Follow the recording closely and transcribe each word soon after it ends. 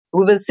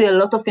we will see a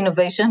lot of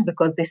innovation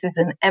because this is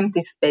an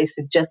empty space.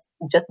 It just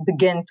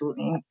began to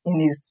in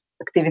his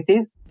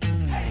activities.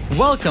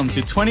 Welcome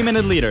to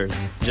 20-Minute Leaders.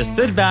 Just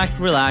sit back,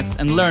 relax,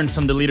 and learn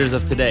from the leaders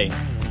of today.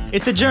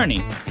 It's a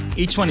journey.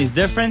 Each one is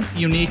different,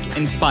 unique,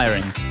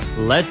 inspiring.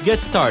 Let's get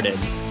started.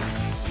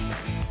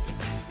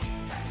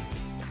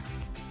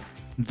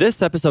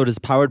 This episode is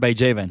powered by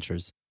J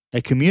Ventures,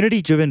 a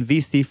community-driven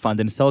VC fund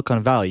in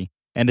Silicon Valley,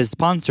 and is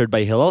sponsored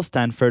by Hillel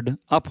Stanford,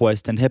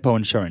 UpWest, and Hippo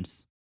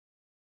Insurance.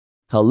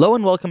 Hello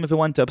and welcome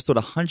everyone to episode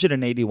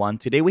 181.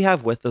 Today we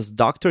have with us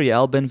Dr.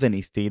 Yael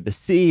Ben-Venisti, the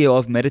CEO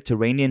of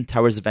Mediterranean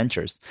Towers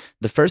Ventures,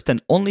 the first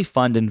and only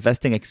fund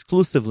investing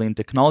exclusively in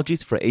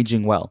technologies for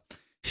aging well.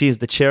 She is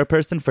the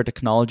chairperson for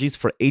Technologies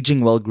for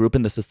Aging Well Group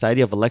in the Society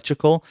of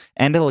Electrical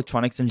and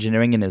Electronics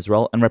Engineering in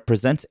Israel and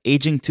represents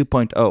Aging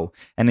 2.0,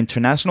 an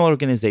international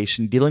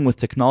organization dealing with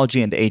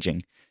technology and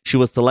aging. She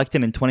was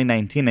selected in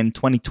 2019 and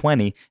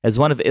 2020 as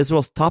one of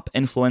Israel's top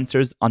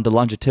influencers on the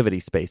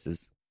longevity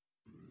spaces.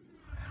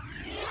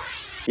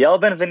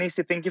 Yael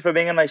Ben-Venisti, thank you for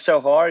being on my show.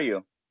 How are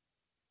you?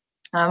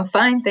 I'm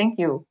fine, thank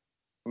you.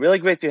 Really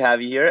great to have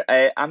you here.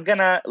 I'm going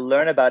to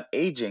learn about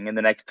aging in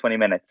the next 20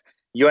 minutes.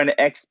 You're an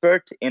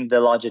expert in the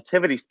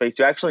longevity space.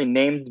 You're actually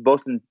named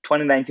both in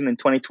 2019 and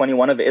 2020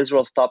 one of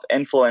Israel's top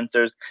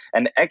influencers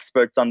and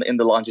experts in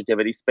the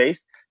longevity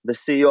space, the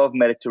CEO of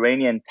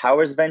Mediterranean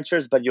Towers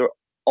Ventures, but you're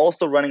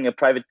also running a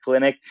private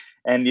clinic,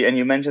 and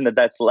you mentioned that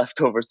that's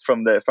leftovers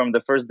from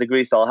the first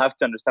degree, so I'll have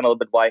to understand a little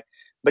bit why.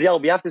 But yeah,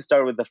 we have to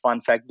start with the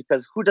fun fact,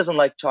 because who doesn't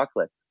like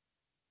chocolate?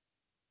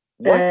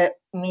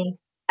 Me.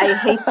 I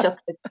hate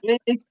chocolate.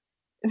 Really.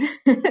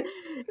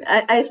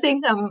 I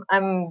think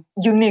I'm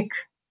unique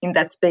in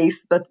that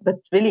space, but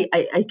really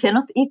I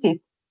cannot eat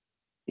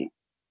it.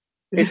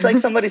 It's like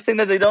somebody saying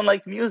that they don't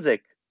like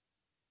music.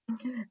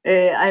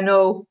 I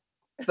know,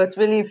 but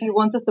really, if you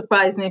want to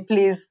surprise me,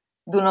 please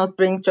do not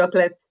bring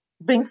chocolate.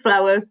 Bring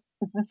flowers.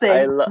 It's the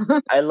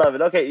same. I love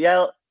it. Okay,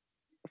 yeah.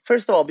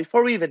 First of all,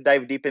 before we even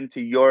dive deep into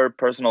your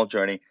personal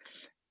journey,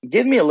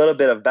 give me a little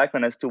bit of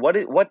background as to what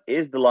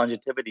is the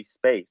longevity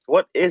space?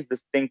 What is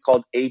this thing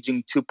called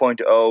Aging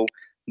 2.0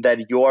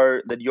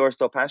 that you're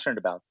so passionate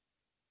about?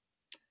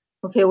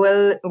 Okay,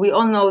 well, we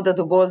all know that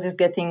the world is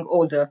getting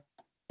older.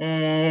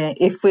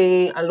 If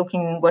we are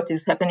looking at what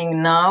is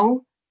happening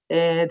now,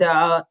 there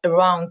are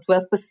around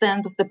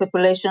 12% of the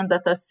population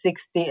that are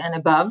 60 and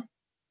above.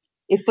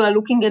 If we are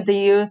looking at the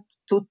year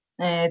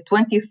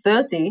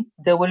 2030,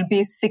 there will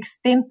be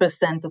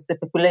 16% of the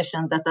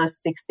population that are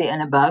 60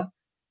 and above.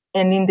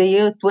 And in the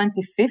year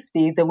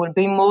 2050, there will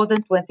be more than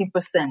 20%.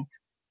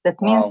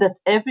 That means that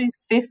every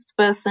fifth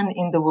person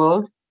in the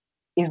world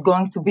is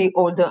going to be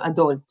older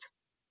adult.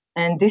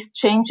 And this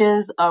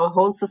changes our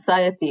whole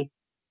society.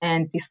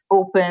 And this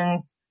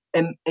opens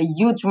a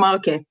huge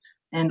market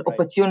and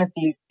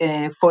opportunity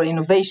for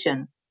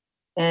innovation.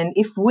 And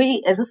if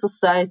we as a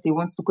society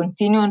want to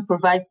continue and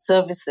provide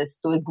services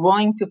to a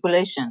growing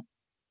population,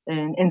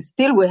 and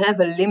still we have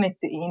a limit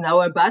in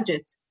our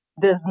budget,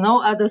 there's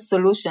no other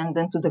solution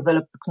than to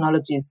develop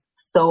technologies.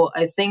 So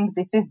I think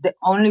this is the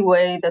only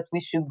way that we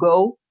should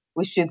go.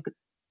 We should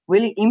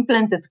really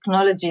implement the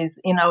technologies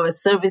in our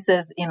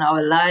services, in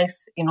our life,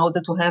 in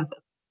order to have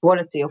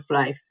quality of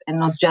life and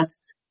not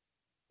just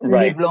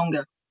live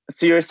longer.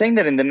 So you're saying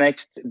that in the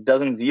next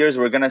dozens of years,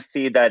 we're going to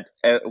see that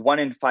 1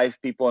 in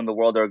 5 people in the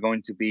world are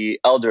going to be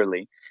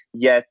elderly.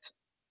 Yet,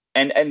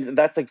 and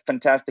that's a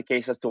fantastic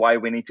case as to why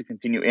we need to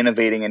continue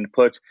innovating and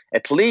put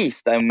at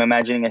least, I'm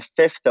imagining, a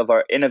fifth of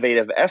our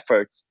innovative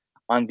efforts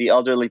on the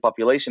elderly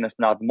population, if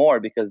not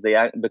more, because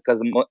a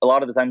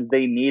lot of the times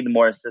they need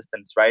more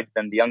assistance, right,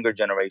 than the younger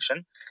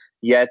generation.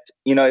 Yet,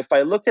 if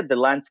I look at the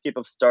landscape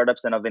of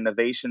startups and of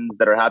innovations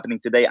that are happening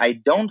today, I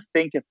don't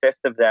think a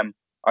fifth of them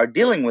are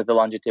dealing with the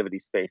longevity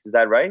space. Is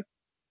that right?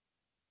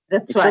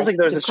 That's right. It feels like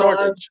there's a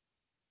shortage.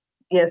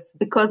 Yes,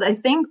 because I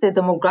think the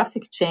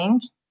demographic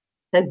change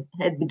had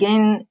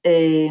begun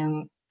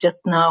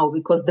just now,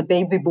 because the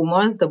baby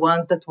boomers, the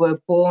ones that were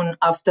born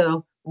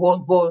after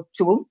World War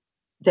II,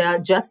 they are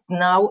just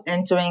now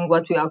entering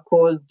what we are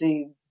called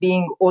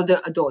being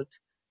older adult.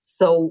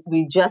 So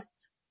we just,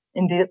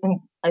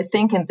 I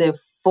think in the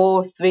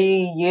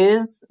 3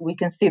 years, we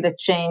can see the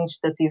change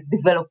that is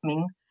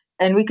developing.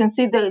 And we can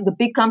see the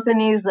big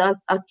companies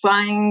are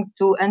trying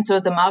to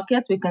enter the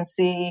market. We can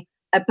see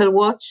Apple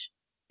Watch,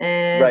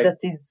 that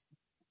is,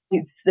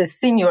 it's the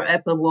senior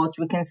Apple Watch.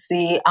 We can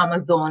see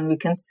Amazon, we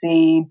can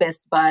see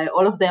Best Buy.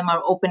 All of them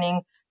are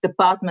opening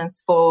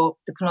departments for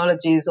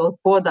technologies or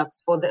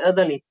products for the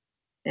elderly.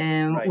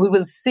 We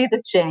will see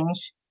the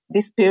change.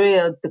 This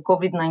period, the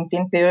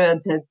COVID-19 period,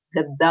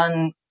 have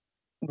done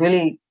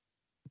really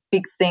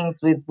big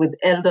things with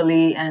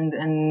elderly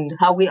and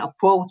how we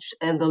approach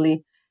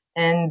elderly.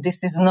 And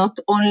this is not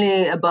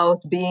only about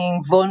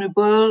being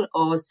vulnerable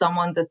or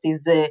someone that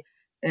is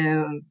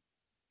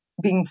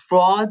being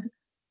fraud.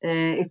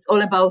 It's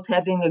all about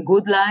having a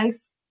good life,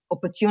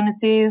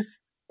 opportunities,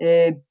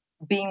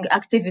 being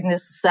active in the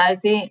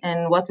society.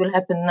 And what will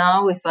happen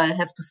now if I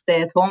have to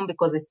stay at home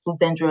because it's too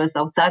dangerous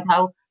outside?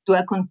 How do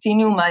I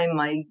continue my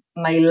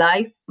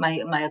life,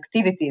 my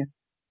activities?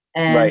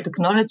 And Right.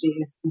 technology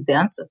is the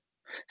answer.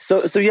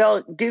 So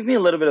Yael, give me a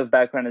little bit of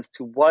background as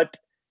to what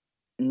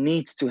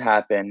needs to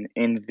happen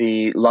in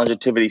the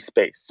longevity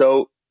space.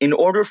 So in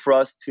order for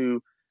us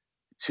to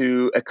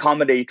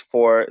accommodate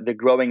for the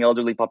growing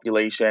elderly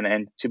population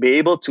and to be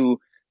able to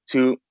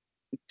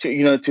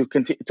continue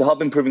to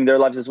help improving their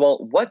lives as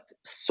well,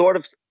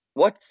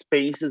 what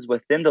spaces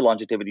within the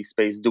longevity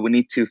space do we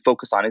need to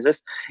focus on? Is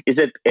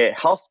it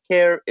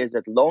healthcare? Is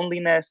it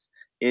loneliness?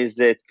 Is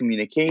it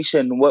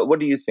communication? What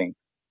do you think?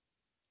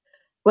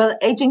 Well,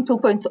 Aging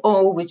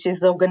 2.0, which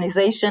is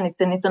organization,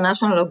 it's an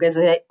international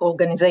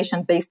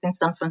organization based in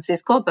San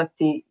Francisco, but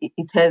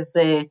it has,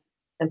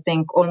 I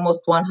think,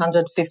 almost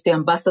 150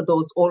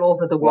 ambassadors all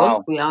over the world.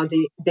 Wow. We are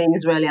the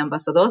Israeli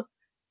ambassadors.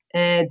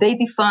 They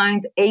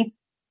defined 8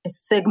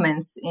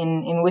 segments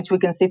in which we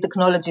can see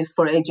technologies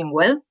for aging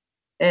well.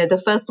 The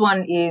first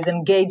one is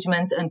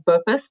engagement and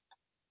purpose.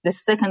 The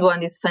second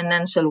one is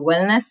financial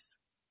wellness,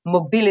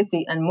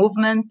 mobility and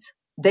movement,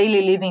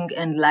 daily living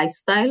and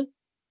lifestyle,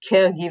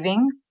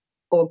 caregiving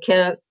or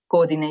care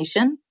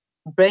coordination,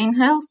 brain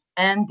health,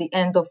 and the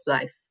end of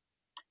life.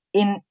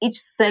 In each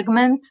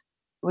segment,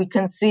 we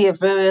can see a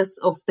various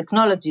of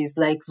technologies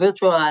like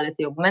virtual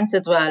reality,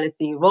 augmented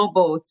reality,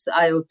 robots,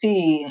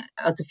 IoT,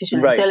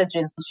 artificial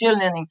intelligence, machine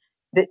learning.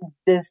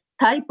 This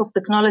type of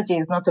technology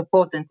is not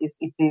important.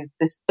 It is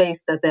the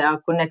space that they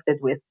are connected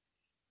with.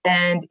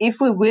 And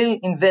if we will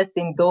invest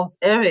in those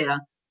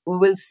areas, we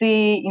will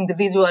see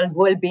individual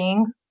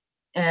well-being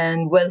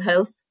and well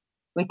health.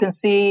 We can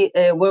see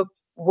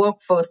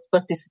workforce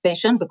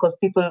participation because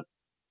people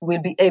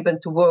will be able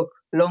to work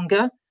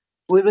longer.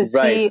 We will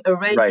see a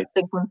raise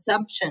in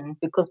consumption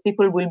because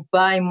people will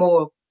buy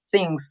more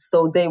things,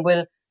 so they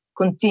will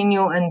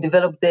continue and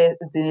develop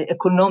the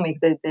economic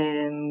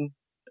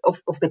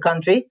of the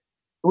country.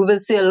 We will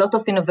see a lot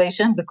of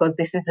innovation because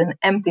this is an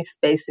empty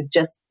space. It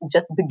just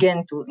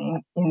began to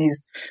in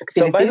these activities.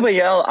 So by the way,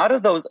 Yael, out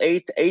of those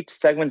eight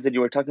segments that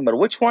you were talking about,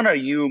 which one are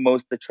you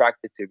most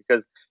attracted to?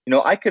 Because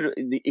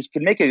it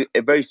could make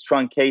a very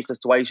strong case as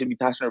to why you should be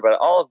passionate about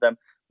all of them.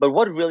 But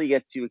what really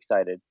gets you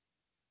excited?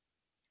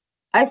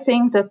 I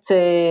think that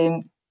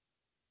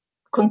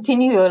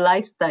continue your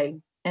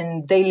lifestyle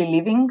and daily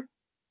living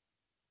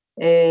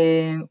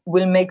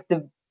will make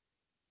the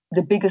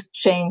biggest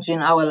change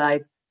in our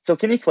life. So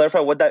can you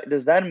clarify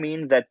does that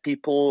mean that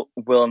people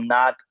will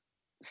not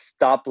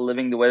stop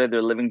living the way that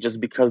they're living just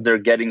because they're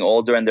getting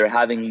older and they're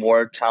having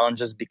more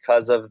challenges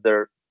because of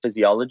their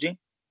physiology?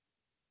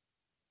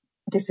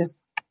 This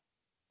is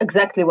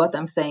exactly what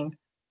I'm saying.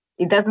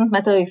 It doesn't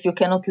matter if you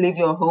cannot leave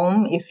your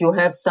home, if you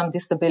have some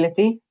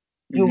disability,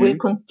 you will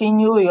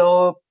continue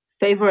your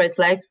favorite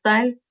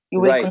lifestyle.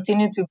 You will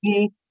continue to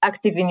be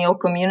active in your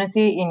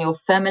community, in your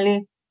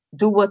family,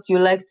 do what you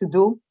like to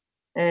do.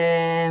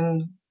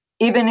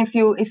 Even if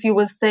you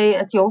will stay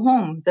at your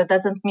home, that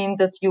doesn't mean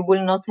that you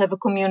will not have a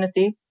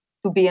community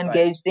to be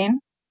engaged in,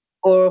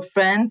 or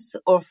friends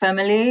or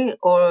family,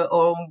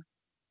 or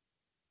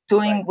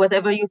doing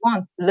whatever you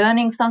want,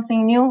 learning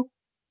something new.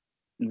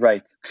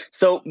 Right.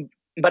 So,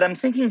 but I'm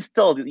thinking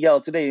still,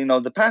 Yael, today,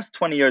 the past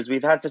 20 years,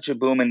 we've had such a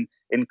boom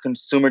in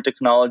consumer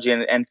technology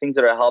and things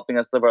that are helping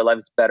us live our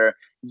lives better.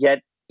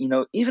 Yet,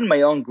 even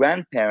my own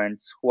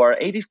grandparents who are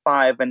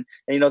 85 and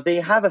they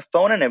have a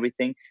phone and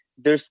everything,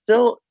 there's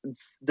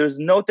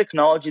no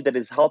technology that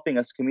is helping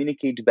us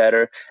communicate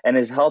better and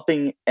is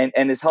helping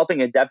and is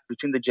helping adapt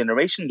between the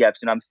generation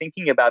gaps. I'm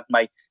thinking about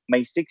my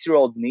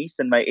 6-year-old niece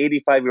and my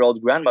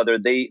 85-year-old grandmother.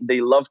 They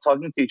love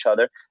talking to each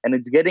other, and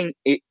it's getting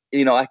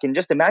I can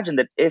just imagine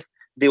that if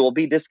they will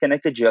be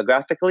disconnected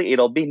geographically,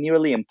 it'll be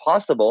nearly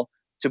impossible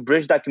to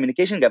bridge that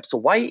communication gap. So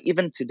why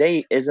even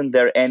today isn't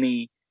there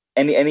any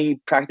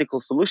practical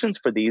solutions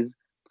for these?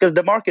 Because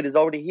the market is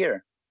already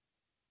here.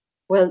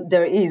 Well,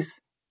 there is.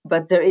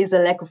 But there is a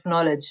lack of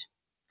knowledge.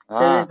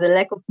 There is a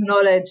lack of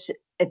knowledge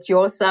at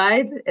your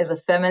side as a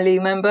family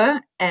member,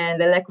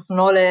 and a lack of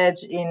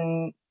knowledge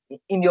in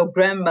your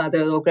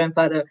grandmother or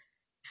grandfather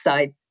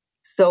side.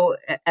 So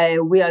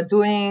we are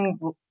doing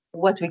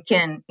what we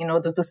can in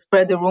order to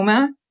spread the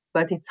rumor,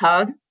 but it's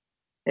hard.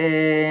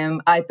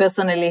 I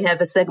personally have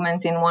a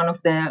segment in one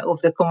of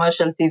the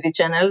commercial TV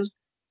channels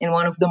in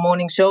one of the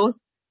morning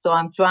shows. So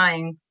I'm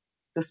trying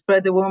to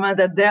spread the rumor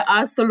that there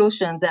are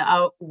solutions, there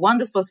are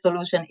wonderful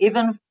solutions,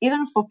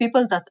 even for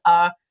people that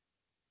are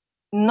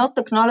not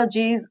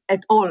technologies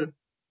at all.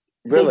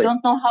 Really? They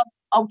don't know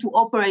how to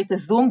operate a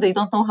Zoom. They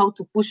don't know how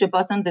to push a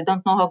button. They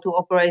don't know how to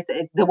operate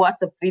the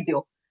WhatsApp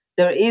video.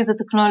 There is a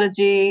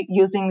technology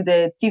using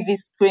the TV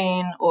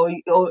screen or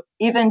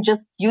even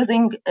just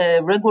using a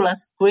regular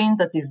screen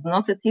that is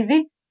not a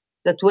TV,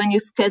 that when you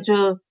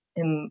schedule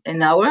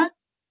an hour,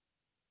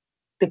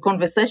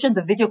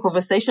 the video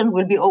conversation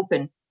will be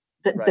open.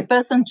 The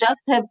person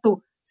just have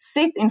to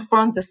sit in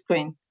front of the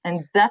screen,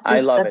 and that's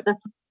it.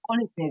 That's all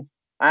it needs.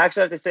 I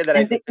actually have to say that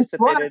I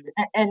participated.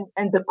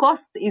 And the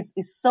cost is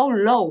so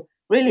low.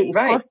 Really, it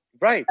costs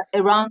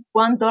around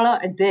 $1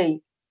 a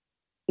day.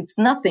 It's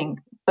nothing,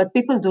 but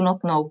people do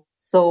not know.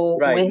 So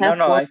Right. we No, have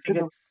no, work I to think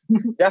do.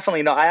 it's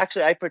definitely no.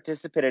 I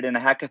participated in a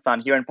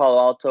hackathon here in Palo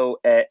Alto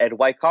at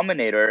Y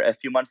Combinator a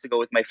few months ago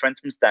with my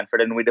friends from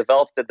Stanford, and we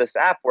developed this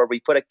app where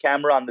we put a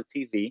camera on the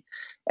TV,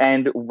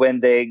 and when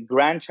the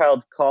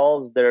grandchild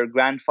calls their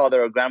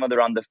grandfather or grandmother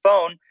on the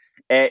phone,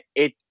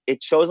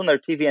 it shows on their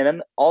TV, and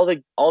then all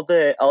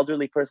the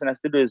elderly person has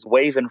to do is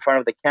wave in front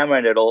of the camera,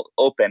 and it'll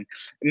open.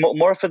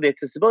 More for the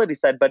accessibility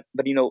side, but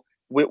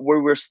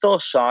we're still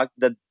shocked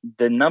that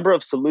the number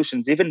of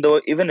solutions, even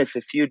if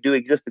a few do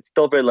exist, it's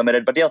still very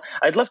limited. But Yael,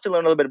 I'd love to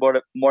learn a little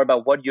bit more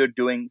about what you're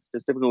doing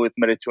specifically with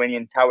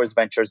Mediterranean Towers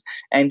Ventures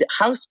and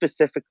how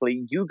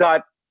specifically you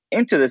got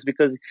into this,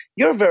 because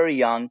you're very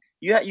young.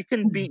 You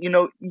can be,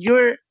 you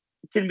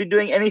can be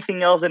doing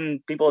anything else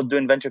than people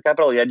doing venture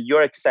capital, yet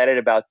you're excited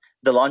about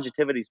the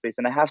longevity space,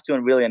 and I have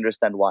to really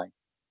understand why.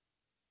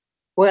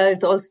 Well,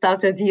 it all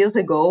started years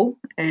ago.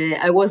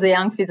 I was a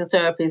young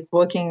physiotherapist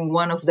working in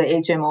one of the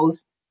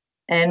HMOs,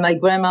 and my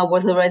grandma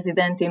was a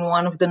resident in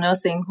one of the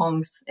nursing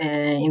homes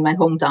in my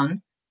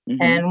hometown.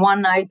 Mm-hmm. And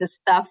one night, the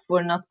staff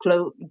were not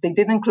they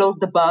didn't close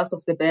the bars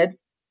of the bed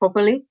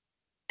properly,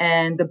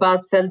 and the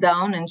bars fell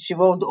down, and she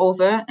rolled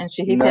over, and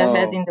she hit her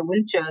head in the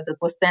wheelchair that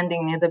was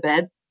standing near the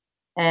bed,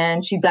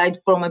 and she died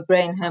from a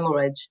brain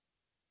hemorrhage.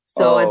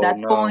 So at that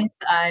point,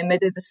 I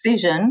made a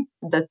decision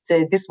that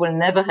this will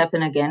never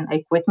happen again.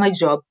 I quit my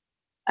job.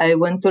 I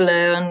went to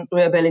learn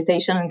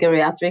rehabilitation and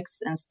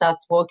geriatrics and start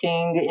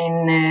working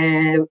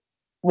in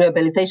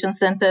rehabilitation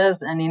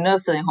centers and in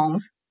nursing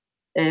homes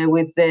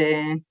with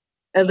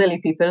elderly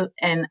people,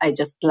 and I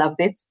just loved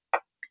it.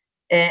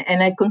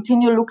 And I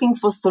continue looking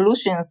for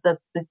solutions that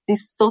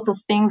this sort of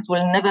things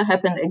will never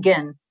happen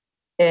again.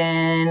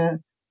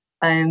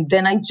 And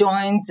then I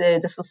joined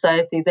the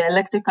society, the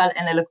Electrical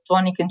and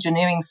Electronic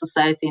Engineering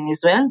Society in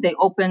Israel. They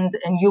opened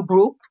a new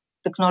group,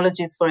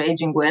 Technologies for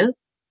Aging Well,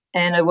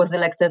 and I was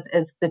elected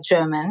as the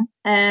chairman.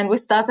 And we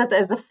started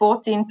as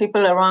 14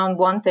 people around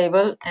one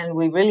table, and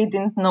we really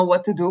didn't know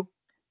what to do.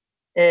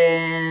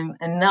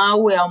 And now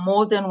we are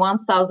more than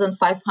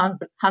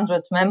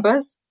 1,500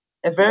 members,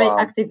 a very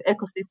active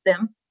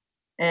ecosystem.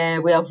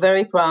 We are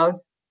very proud.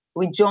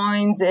 We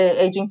joined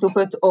Aging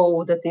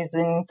 2.0, that is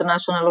an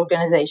international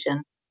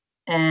organization.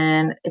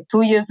 And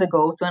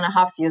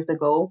 2.5 years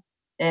ago,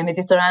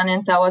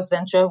 Mediterranean Towers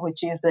Venture,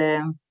 which is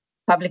a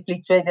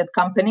publicly traded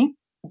company,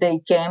 they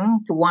came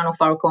to one of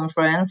our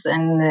conference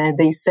and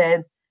they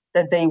said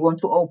that they want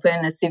to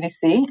open a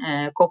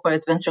CVC,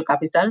 corporate venture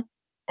capital,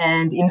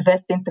 and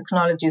invest in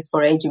technologies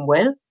for aging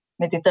well.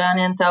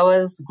 Mediterranean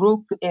Towers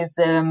Group is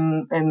a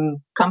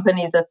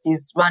company that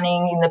is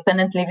running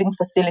independent living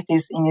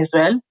facilities in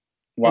Israel.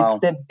 Wow. It's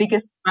the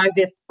biggest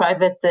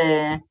private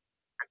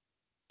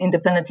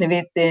independent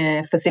living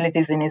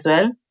facilities in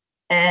Israel,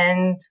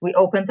 and we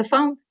opened the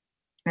fund.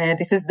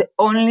 This is the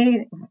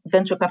only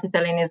venture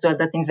capital in Israel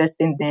that invests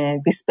in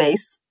this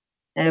space.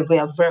 We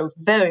are very,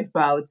 very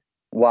proud.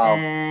 Wow.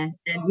 And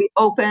we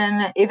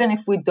open, even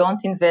if we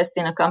don't invest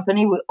in a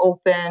company, we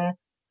open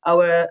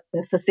our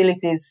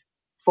facilities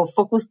for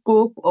focus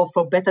group or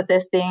for beta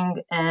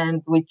testing,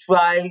 and we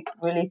try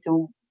really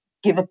to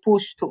give a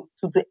push to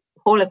the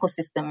whole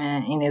ecosystem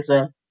in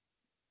Israel.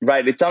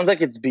 Right. It sounds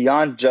like it's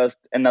beyond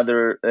just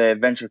another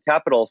venture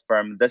capital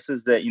firm. This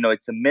is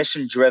it's a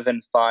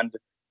mission-driven fund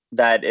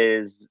that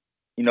is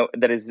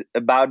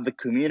about the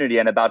community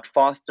and about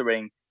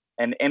fostering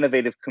an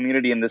innovative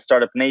community in the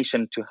startup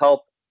nation to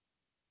help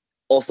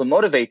also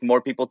motivate more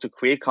people to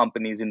create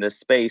companies in this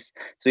space.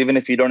 So even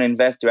if you don't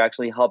invest, you're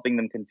actually helping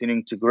them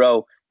continuing to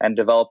grow and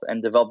develop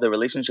the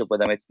relationship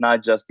with them. It's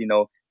not just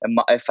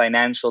a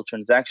financial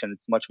transaction.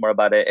 It's much more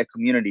about a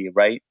community,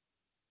 right?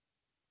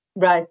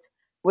 Right.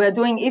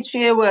 Each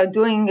year we're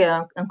doing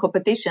a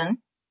competition,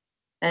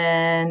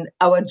 and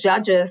our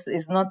judges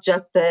is not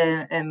just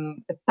a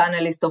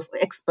panelist of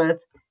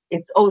experts,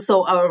 it's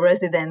also our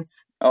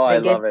residents. I love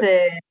it. They get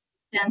a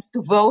chance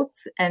to vote,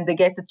 and they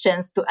get a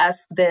chance to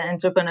ask the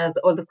entrepreneurs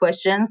all the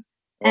questions.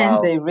 Wow.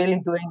 And they're really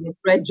doing a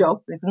great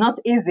job. It's not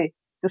easy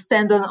to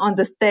stand on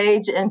the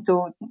stage and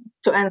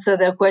to answer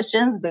their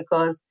questions,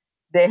 because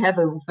they have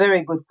a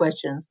very good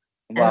questions.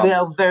 Wow. And we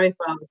are very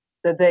proud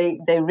that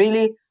they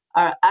really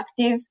are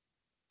active,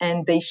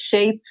 and they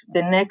shape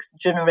the next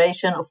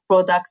generation of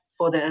products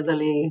for the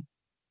elderly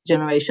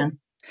generation.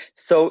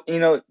 So,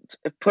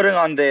 putting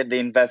on the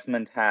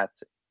investment hat,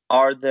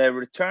 are the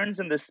returns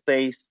in this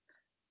space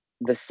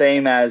the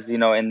same as,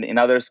 in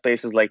other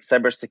spaces like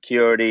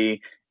cybersecurity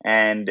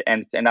and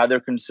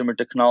other consumer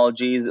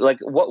technologies? Like,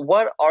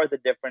 what are the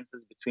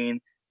differences between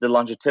the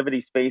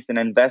longevity space and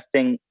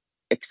investing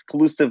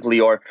exclusively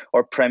or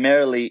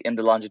primarily in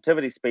the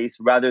longevity space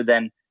rather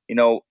than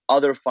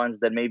other funds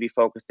that may be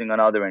focusing on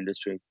other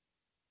industries?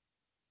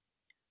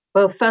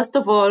 Well, first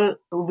of all,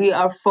 we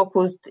are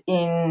focused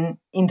in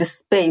the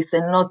space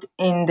and not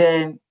in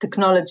the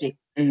technology.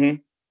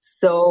 Mm-hmm.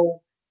 So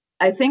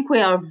I think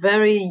we are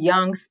very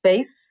young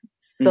space.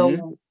 So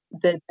mm-hmm.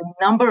 the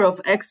number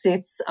of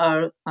exits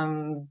are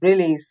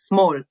really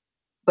small,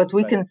 but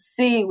we can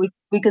see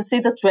we can see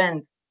the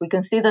trend. We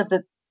can see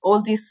that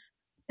all these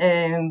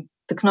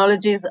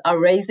technologies are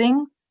raising.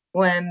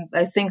 When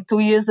I think 2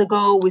 years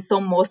ago, we saw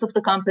most of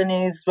the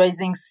companies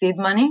raising seed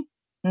money.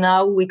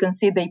 Now we can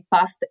see they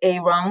passed A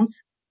rounds,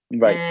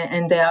 Right.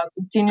 and they are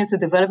continue to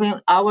developing.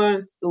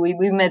 Ours,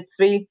 we made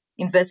 3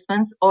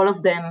 investments. All of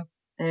them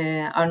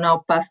are now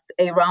past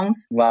A rounds.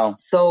 Wow.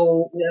 So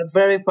we are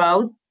very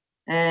proud.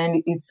 And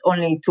it's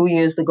only 2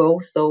 years ago,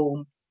 so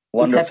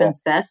Wonderful. It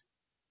happens fast.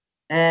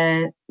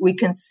 And we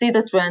can see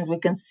the trend. We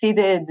can see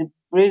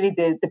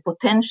the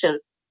potential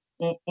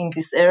in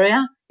this area.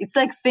 It's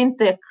like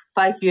fintech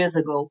 5 years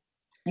ago.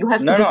 You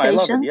have to be patient. I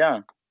love it, yeah.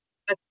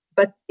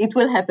 But it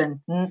will happen.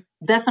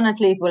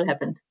 Definitely, it will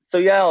happen. So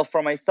yeah,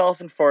 for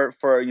myself and for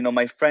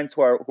my friends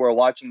who are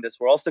watching this,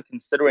 we're also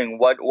considering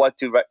what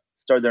to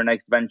start their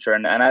next venture.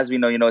 And as we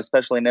know,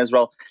 especially in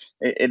Israel,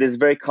 it is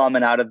very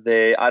common out of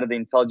the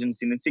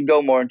intelligence units to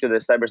go more into the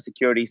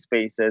cybersecurity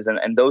spaces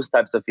and those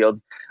types of fields.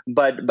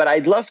 But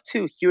I'd love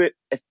to hear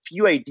a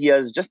few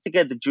ideas just to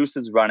get the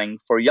juices running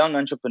for young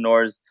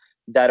entrepreneurs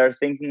that are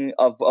thinking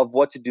of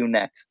what to do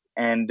next.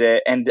 And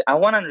I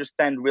want to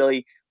understand really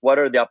what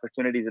are the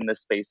opportunities in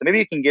this space. So maybe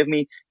you can give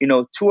me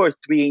 2 or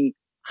 3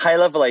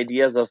 high-level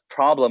ideas of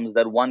problems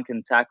that one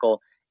can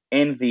tackle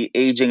in the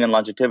aging and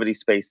longevity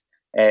space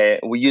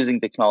using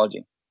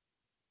technology.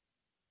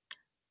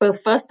 Well,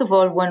 first of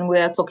all, when we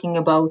are talking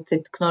about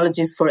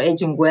technologies for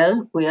aging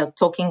well, we are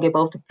talking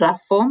about a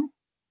platform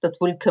that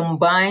will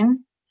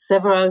combine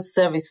several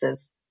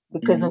services,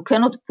 because you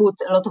cannot put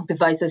a lot of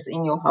devices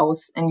in your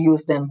house and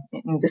use them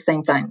in the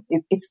same time.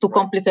 It's too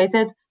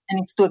complicated and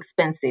it's too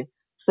expensive.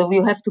 So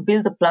you have to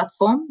build a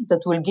platform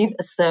that will give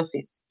a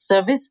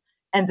service,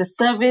 and the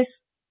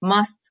service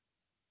must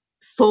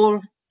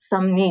solve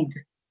some need.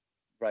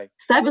 Right.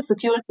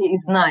 Cybersecurity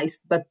is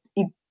nice, but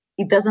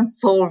it doesn't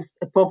solve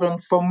a problem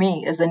for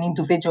me as an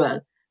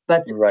individual.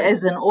 But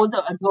as an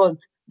older adult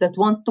that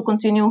wants to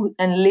continue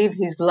and live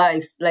his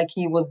life like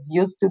he was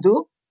used to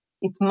do,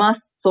 it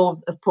must solve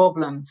a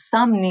problem,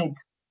 some need.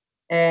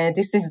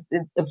 This is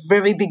a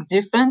very big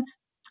difference.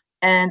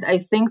 And I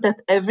think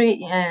that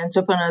every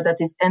entrepreneur that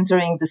is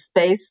entering the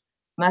space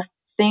must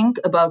think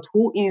about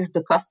who is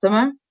the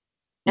customer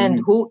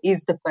and who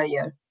is the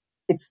payer.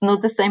 It's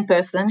not the same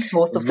person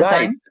most of the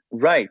time.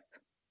 Right.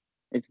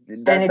 It's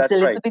a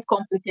little bit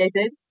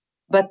complicated.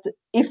 But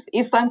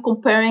if I'm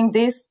comparing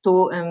this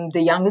to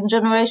the younger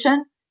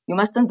generation, you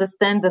must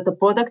understand that the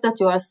product that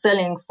you are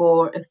selling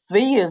for a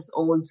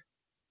 3-year-old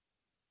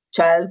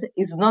child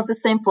is not the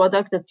same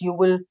product that you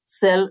will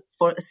sell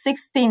for a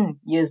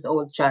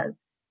 16-year-old child.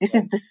 This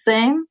is the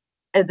same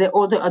as the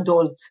older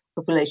adult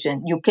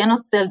population. You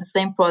cannot sell the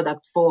same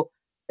product for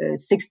a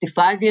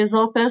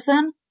 65-year-old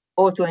person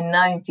or to a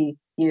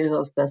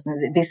 90-year-old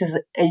person. This is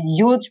a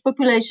huge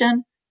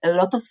population, a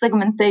lot of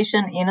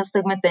segmentation, inner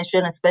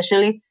segmentation,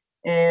 especially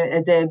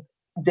the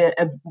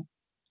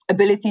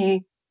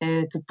ability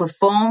to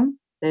perform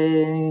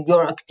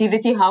your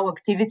activity, how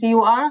activity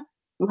you are.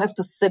 You have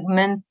to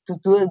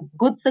do a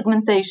good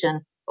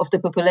segmentation of the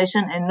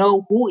population and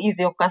know who is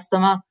your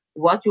customer,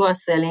 what you are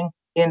selling,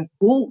 and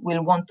who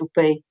will want to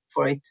pay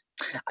for it.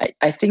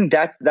 I think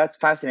that's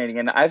fascinating.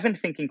 And I've been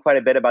thinking quite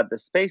a bit about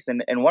this space.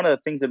 And one of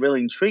the things that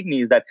really intrigued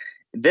me is that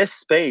this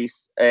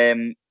space,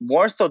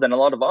 more so than a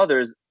lot of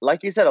others,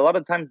 like you said, a lot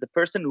of times the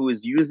person who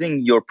is using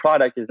your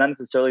product is not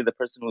necessarily the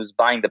person who is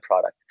buying the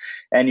product.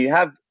 And you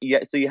have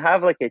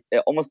like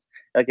almost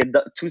like a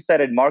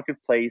two-sided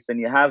marketplace, and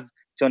you have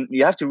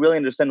to really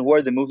understand who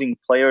are the moving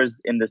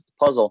players in this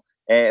puzzle.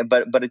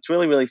 But it's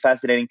really, really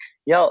fascinating.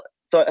 Yeah.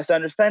 So I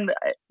understand,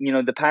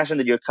 the passion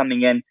that you're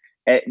coming in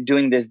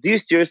doing this. Do you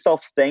see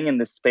yourself staying in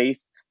this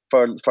space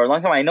for a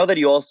long time? I know that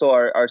you also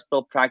are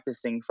still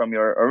practicing from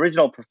your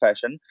original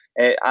profession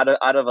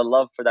out of a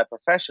love for that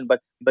profession.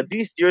 But do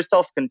you see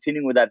yourself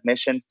continuing with that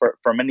mission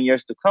for many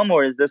years to come,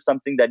 or is this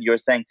something that you're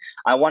saying,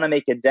 I want to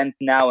make a dent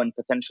now and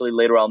potentially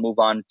later I'll move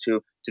on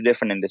to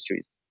different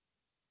industries?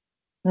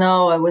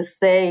 No, I will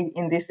stay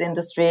in this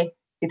industry.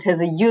 It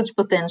has a huge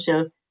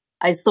potential.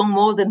 I saw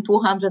more than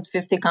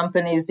 250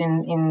 companies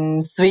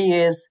in 3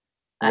 years.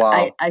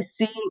 Wow. I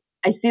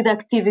see the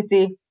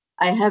activity.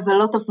 I have a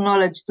lot of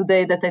knowledge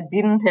today that I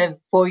didn't have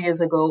 4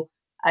 years ago.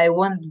 I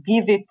want to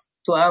give it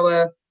to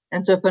our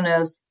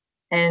entrepreneurs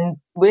and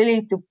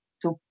really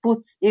to put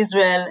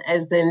Israel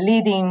as the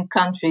leading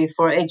country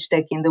for age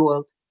tech in the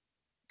world.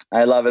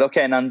 I love it.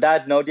 Okay, and on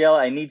that note, Yael,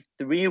 I need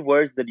 3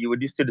 words that you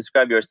would use to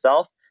describe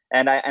yourself,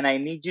 and I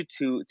need you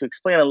to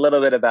explain a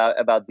little bit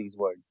about these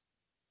words.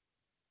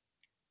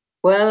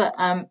 Well,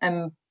 I'm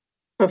a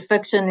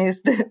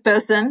perfectionist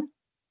person.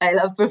 I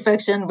love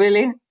perfection,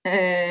 really.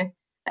 I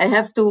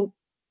have to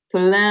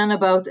learn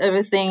about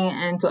everything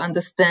and to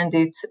understand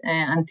it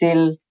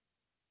until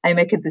I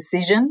make a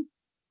decision.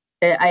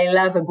 I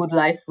love a good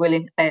life,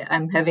 really.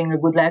 I'm having a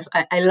good life.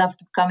 I love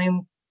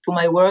coming to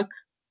my work.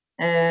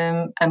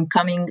 I'm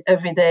coming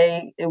every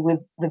day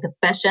with a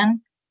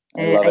passion.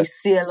 I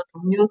see a lot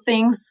of new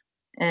things,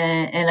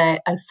 and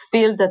I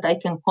feel that I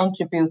can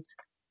contribute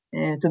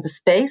to the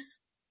space.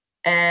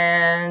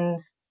 And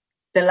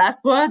the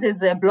last word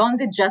is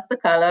blonde is just a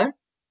color.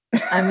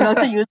 I'm not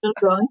a usual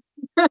blonde.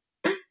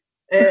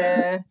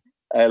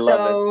 I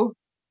love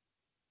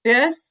it.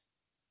 Yes.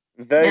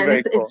 Very, and very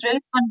it's, cool. it's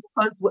really fun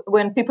because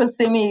when people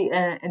see me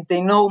and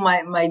they know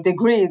my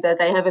degree, that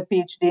I have a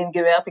PhD in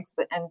geriatrics,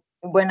 and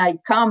when I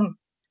come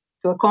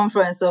to a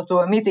conference or to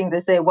a meeting, they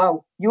say,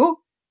 wow, you?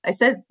 I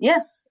said,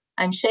 yes,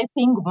 I'm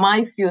shaping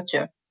my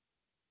future.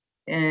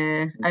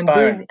 I'm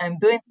doing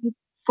it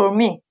for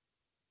me.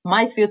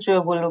 My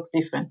future will look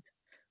different.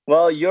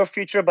 Well, your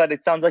future, but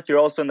it sounds like you're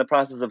also in the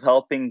process of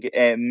helping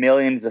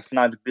millions, if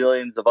not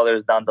billions of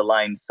others down the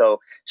line. So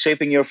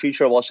shaping your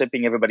future while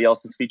shaping everybody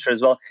else's future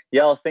as well.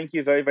 Yael, thank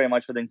you very, very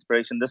much for the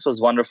inspiration. This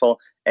was wonderful.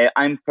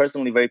 I'm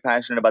personally very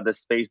passionate about the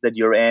space that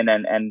you're in.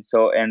 And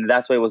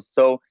that's why I was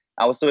so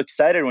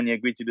excited when you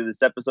agreed to do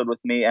this episode with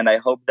me. And I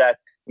hope that,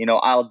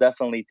 I'll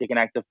definitely take an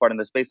active part in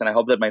the space. And I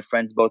hope that my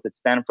friends both at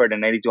Stanford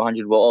and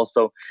 8200 will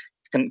also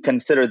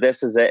consider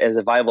this as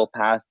a viable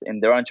path in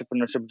their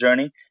entrepreneurship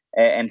journey.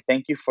 And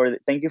thank you for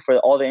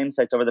all the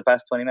insights over the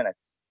past 20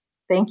 minutes.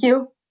 Thank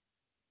you.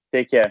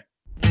 Take care.